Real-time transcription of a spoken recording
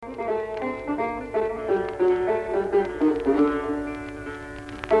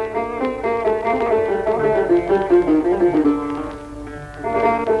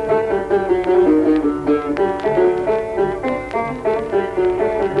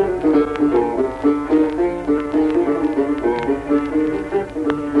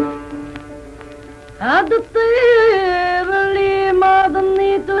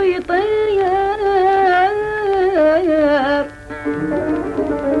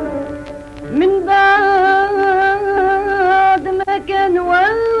من بعد ما كان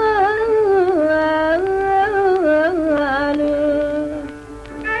والو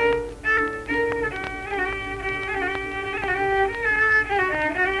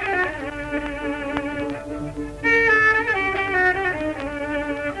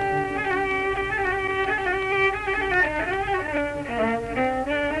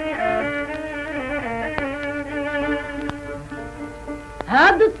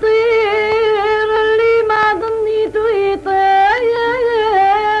هاد الطير اللي ما ظنيته يطير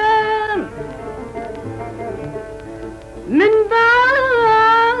من بعد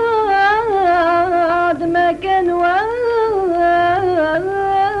ما كان والو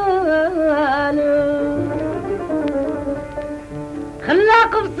خلى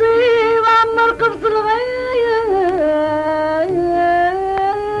قفصي وعمر قفص الغير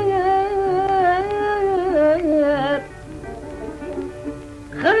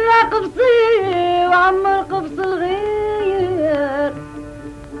خلى قفصي وعمر قفص الغير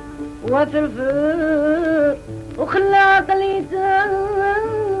وفرفر وخلى عقلي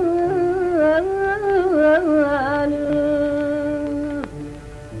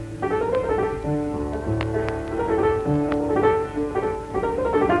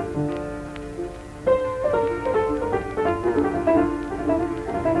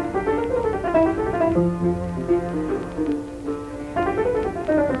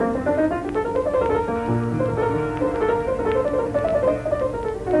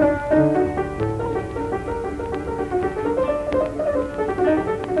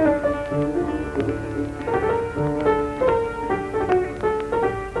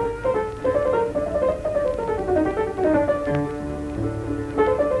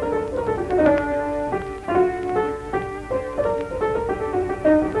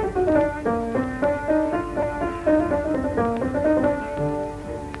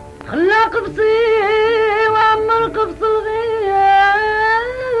قفصي وعمر قفص الغير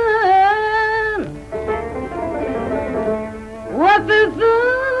وفرفر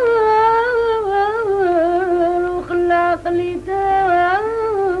وخلى عقلي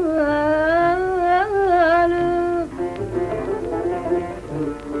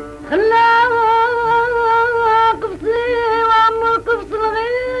خلى قفصي وعمر قفص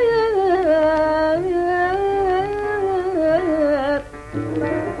الغير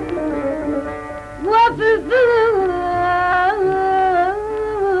وفرفر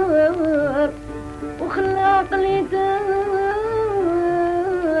وخلى عقلي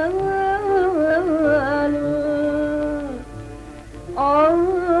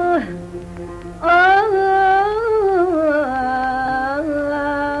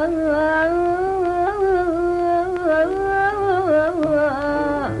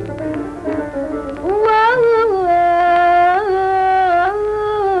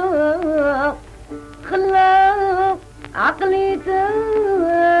عقلي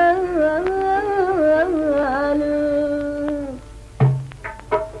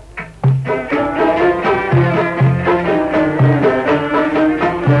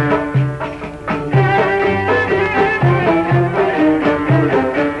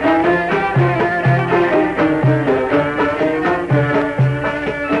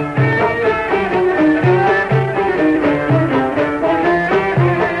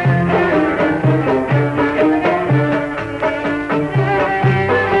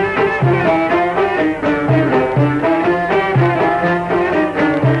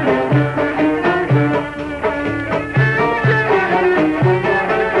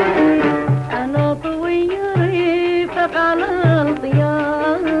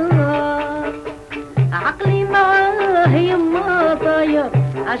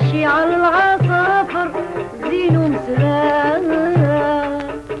عشي على العصافر زين ومسلام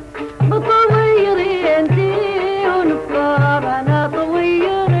بطويري انتي ونفار انا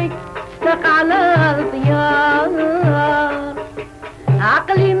طويري اشتاق على الطيار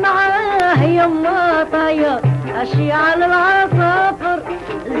عقلي معاه يما طاير عشي على العصافر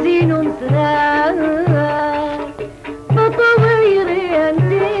زين ومسلام